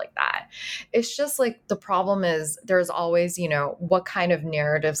does look like that. It's just like the problem is there's always, what kind of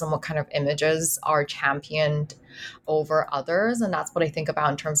narratives and what kind of images are championed over others. And that's what I think about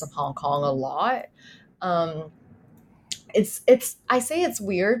in terms of Hong Kong a lot. It's I say it's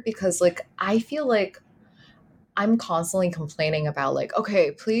weird because like I feel like I'm constantly complaining about like,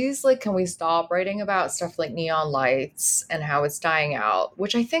 okay, please, like, can we stop writing about stuff like neon lights and how it's dying out,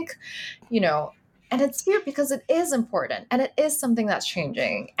 which I think, you know, and it's weird because it is important and it is something that's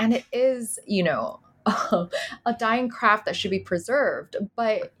changing and it is, a dying craft that should be preserved.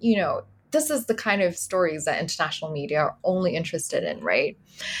 But, this is the kind of stories that international media are only interested in, right?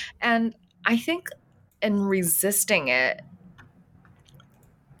 And I think in resisting it,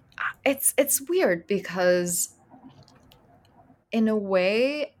 it's weird because in a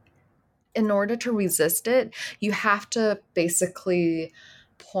way, in order to resist it, you have to basically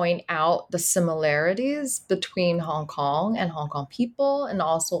point out the similarities between Hong Kong and Hong Kong people and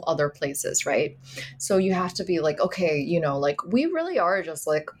also other places, right? So you have to be like, okay, like we really are just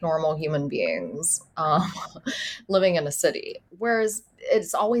like normal human beings living in a city. Whereas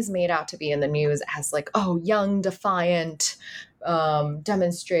it's always made out to be in the news as like, oh, young, defiant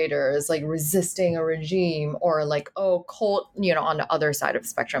demonstrators like resisting a regime, or like, oh, cold, on the other side of the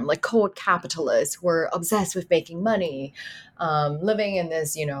spectrum, like cold capitalists who are obsessed with making money, living in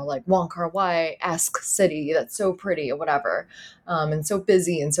this, like Wong Kar Wai-esque city that's so pretty or whatever, and so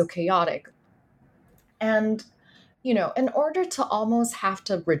busy and so chaotic. And in order to almost have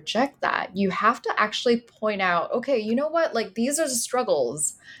to reject that, you have to actually point out, okay, you know what? Like these are the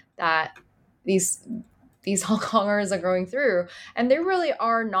struggles that these Hong Kongers are going through, and they really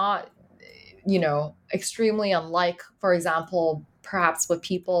are not, extremely unlike, for example, perhaps what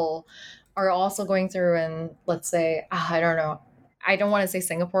people are also going through in, let's say, I don't know. I don't want to say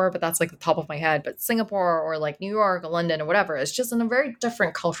Singapore, but that's like the top of my head. But Singapore or like New York or London or whatever, it's just in a very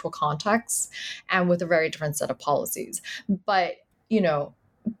different cultural context and with a very different set of policies. But,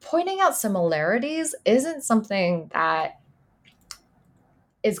 pointing out similarities isn't something that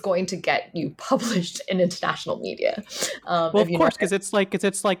is going to get you published in international media. Well, If of you know. course, because well,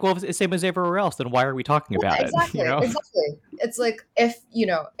 it's the same as everywhere else. Then why are we talking about it? Exactly, exactly. It's like if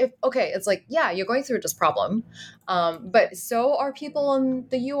okay, it's like, yeah, you're going through this problem, but so are people in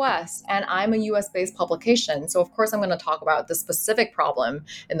the U.S. and I'm a U.S. based publication, so of course I'm going to talk about the specific problem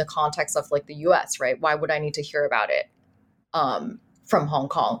in the context of like the U.S. Right? Why would I need to hear about it from Hong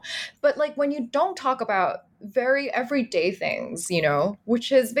Kong? But like when you don't talk about very everyday things,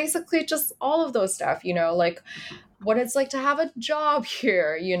 which is basically just all of those stuff, like what it's like to have a job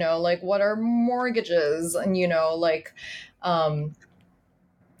here, like what are mortgages, and like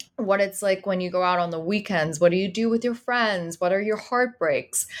what it's like when you go out on the weekends, what do you do with your friends, what are your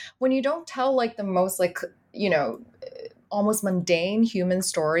heartbreaks. When you don't tell like the most like almost mundane human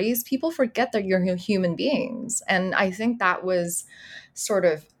stories, people forget that you're human beings. And I think that was sort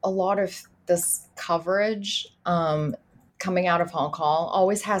of a lot of this coverage coming out of Hong Kong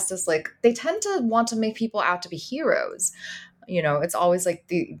always has this like, they tend to want to make people out to be heroes. It's always like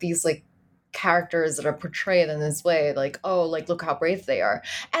these like characters that are portrayed in this way, like, oh, like look how brave they are.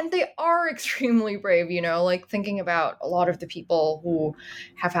 And they are extremely brave, like thinking about a lot of the people who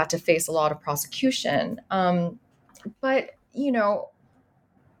have had to face a lot of prosecution. But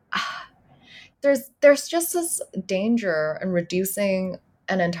there's just this danger in reducing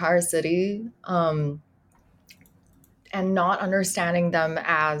an entire city and not understanding them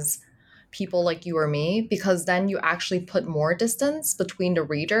as people like you or me, because then you actually put more distance between the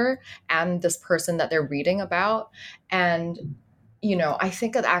reader and this person that they're reading about. And I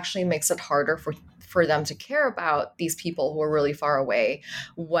think it actually makes it harder for them to care about these people who are really far away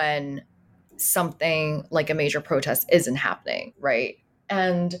when something like a major protest isn't happening, right?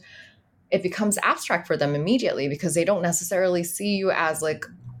 And it becomes abstract for them immediately because they don't necessarily see you as like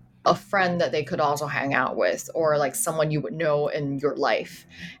a friend that they could also hang out with, or like someone you would know in your life.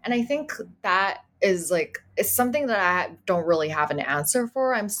 And I think that is like, it's something that I don't really have an answer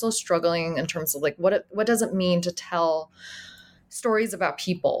for. I'm still struggling in terms of like what does it mean to tell stories about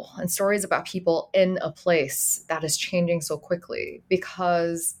people and stories about people in a place that is changing so quickly,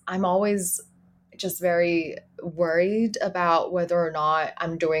 because I'm always just very worried about whether or not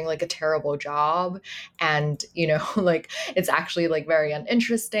I'm doing like a terrible job, and like it's actually like very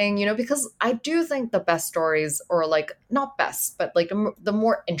uninteresting, because I do think the best stories, or like not best, but like the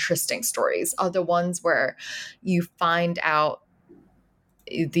more interesting stories are the ones where you find out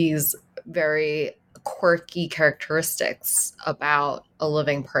these very quirky characteristics about a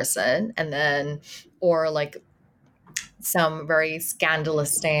living person, and then, or like some very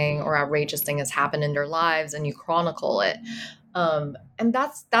scandalous thing or outrageous thing has happened in their lives and you chronicle it. And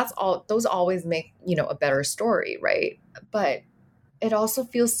that's all, those always make a better story, right? But it also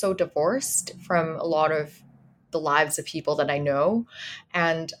feels so divorced from a lot of the lives of people that I know.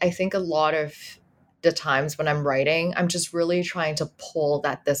 And I think a lot of the times when I'm writing, I'm just really trying to pull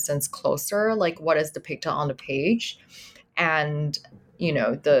that distance closer, like what is depicted on the page, and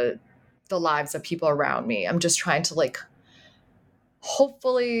the lives of people around me. I'm just trying to like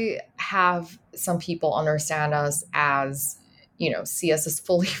hopefully have some people understand us as, see us as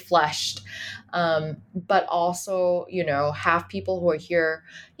fully fleshed, but also, have people who are here,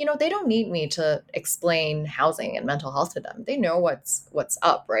 they don't need me to explain housing and mental health to them. They know what's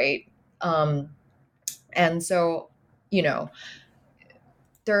up, right? And so, you know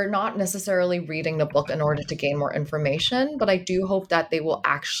they're not necessarily reading the book in order to gain more information, but I do hope that they will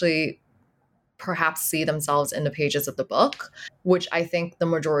actually perhaps see themselves in the pages of the book, which I think the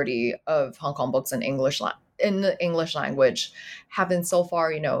majority of Hong Kong books in the English language have been so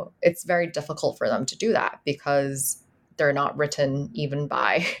far. It's very difficult for them to do that because they're not written even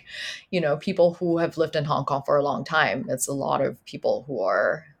by, people who have lived in Hong Kong for a long time. It's a lot of people who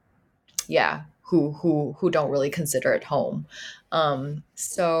are, yeah, who don't really consider it home.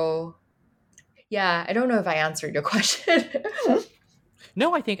 So yeah, I don't know if I answered your question.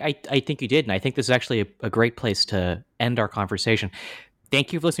 No, I think you did, and I think this is actually a great place to end our conversation.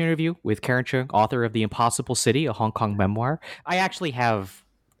 Thank you for listening to the interview with Karen Cheung, author of The Impossible City, a Hong Kong memoir. I actually have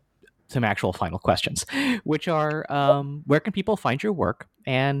some actual final questions, which are where can people find your work,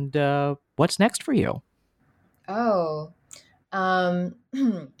 and what's next for you? Oh, um,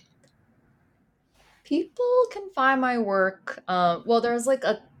 people can find my work. Well, there's like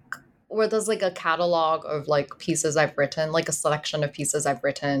a catalog of like pieces I've written, like a selection of pieces I've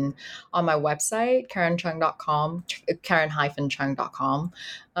written on my website, karenchung.com, karen-chung.com.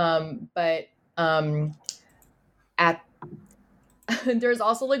 But at there's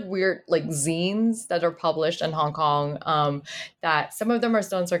also like weird like zines that are published in Hong Kong, that some of them are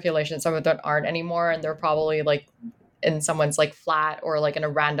still in circulation, some of them aren't anymore, and they're probably like in someone's like flat or like in a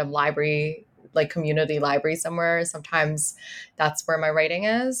random library, like community library somewhere. Sometimes that's where my writing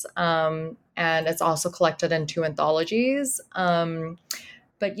is. And it's also collected in 2 anthologies.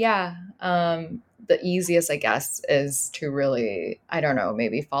 But yeah, the easiest, I guess, is to really, I don't know,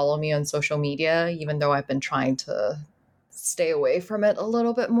 maybe follow me on social media, even though I've been trying to stay away from it a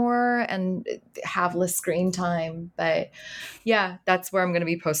little bit more and have less screen time. But yeah, that's where I'm going to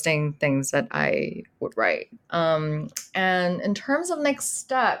be posting things that I would write. And in terms of next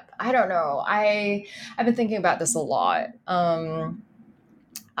step, I don't know. I've been thinking about this a lot.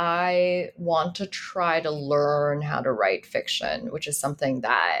 I want to try to learn how to write fiction, which is something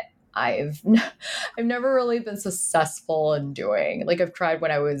that I've never really been successful in doing. Like I've tried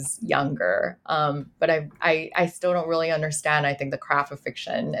when I was younger, but I still don't really understand, I think, the craft of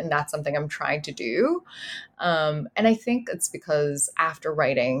fiction, and that's something I'm trying to do. And I think it's because after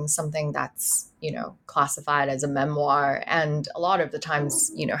writing something that's, classified as a memoir, and a lot of the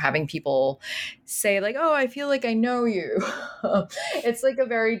times, having people say like, oh, I feel like I know you. It's like a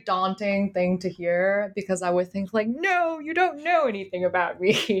very daunting thing to hear because I would think like, no, you don't know anything about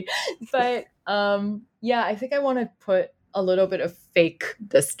me. But yeah, I think I want to put a little bit of fake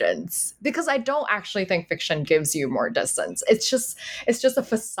distance because I don't actually think fiction gives you more distance. It's just a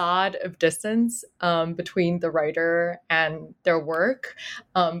facade of distance, between the writer and their work.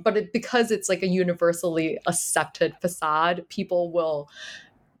 But because it's like a universally accepted facade, people will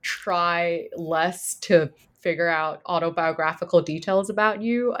try less to figure out autobiographical details about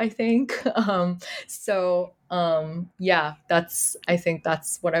you, I think. Yeah, I think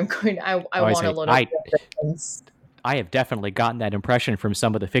that's what I'm going to, I Oh, I want a say little bit of distance. I have definitely gotten that impression from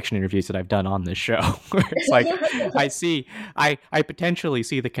some of the fiction interviews that I've done on this show. Where it's like I potentially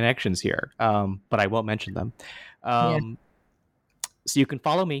see the connections here, but I won't mention them. Yeah. So you can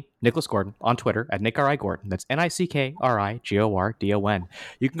follow me, Nicholas Gordon, on Twitter at NickRIGordon. That's NickRIGordon.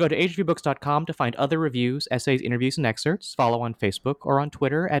 You can go to asianreviewbooks.com to find other reviews, essays, interviews, and excerpts. Follow on Facebook or on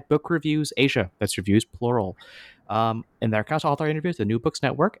Twitter at Book Reviews Asia. That's reviews plural. And there are author interviews, the New Books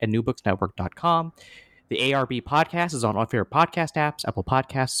Network at newbooksnetwork.com. The ARB podcast is on all favorite podcast apps, Apple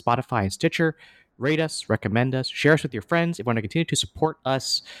Podcasts, Spotify, and Stitcher. Rate us, recommend us, share us with your friends if you want to continue to support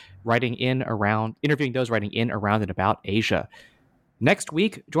us interviewing those writing in, around, and about Asia. Next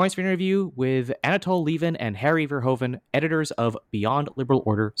week, join us for an interview with Anatole Levin and Harry Verhoeven, editors of Beyond Liberal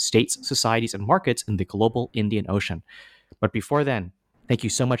Order, States, Societies, and Markets in the Global Indian Ocean. But before then, thank you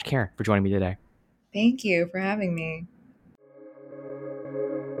so much, Karen, for joining me today. Thank you for having me.